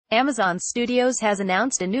Amazon Studios has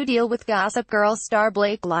announced a new deal with Gossip Girl star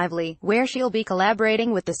Blake Lively, where she'll be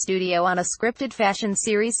collaborating with the studio on a scripted fashion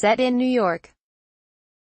series set in New York.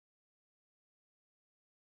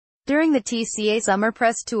 During the TCA Summer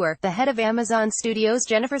Press Tour, the head of Amazon Studios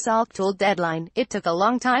Jennifer Salk told Deadline, "It took a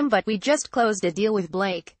long time but we just closed a deal with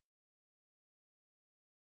Blake.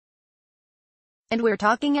 And we're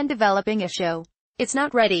talking and developing a show. It's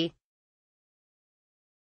not ready.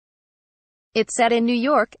 It's set in New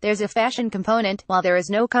York, there's a fashion component, while there is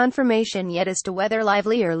no confirmation yet as to whether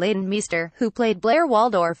Lively or Leighton Meester, who played Blair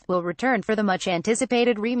Waldorf, will return for the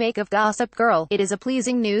much-anticipated remake of Gossip Girl. It is a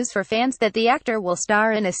pleasing news for fans that the actor will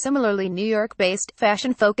star in a similarly New York-based,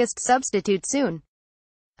 fashion-focused substitute soon.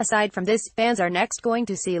 Aside from this, fans are next going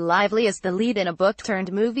to see Lively as the lead in a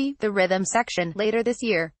book-turned-movie, The Rhythm Section, later this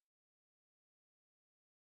year.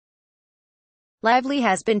 Lively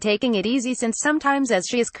has been taking it easy since sometimes, as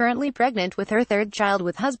she is currently pregnant with her third child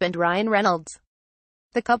with husband Ryan Reynolds.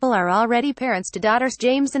 The couple are already parents to daughters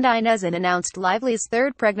James and Inez and announced Lively's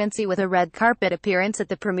third pregnancy with a red carpet appearance at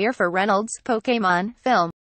the premiere for Reynolds' Pokémon film.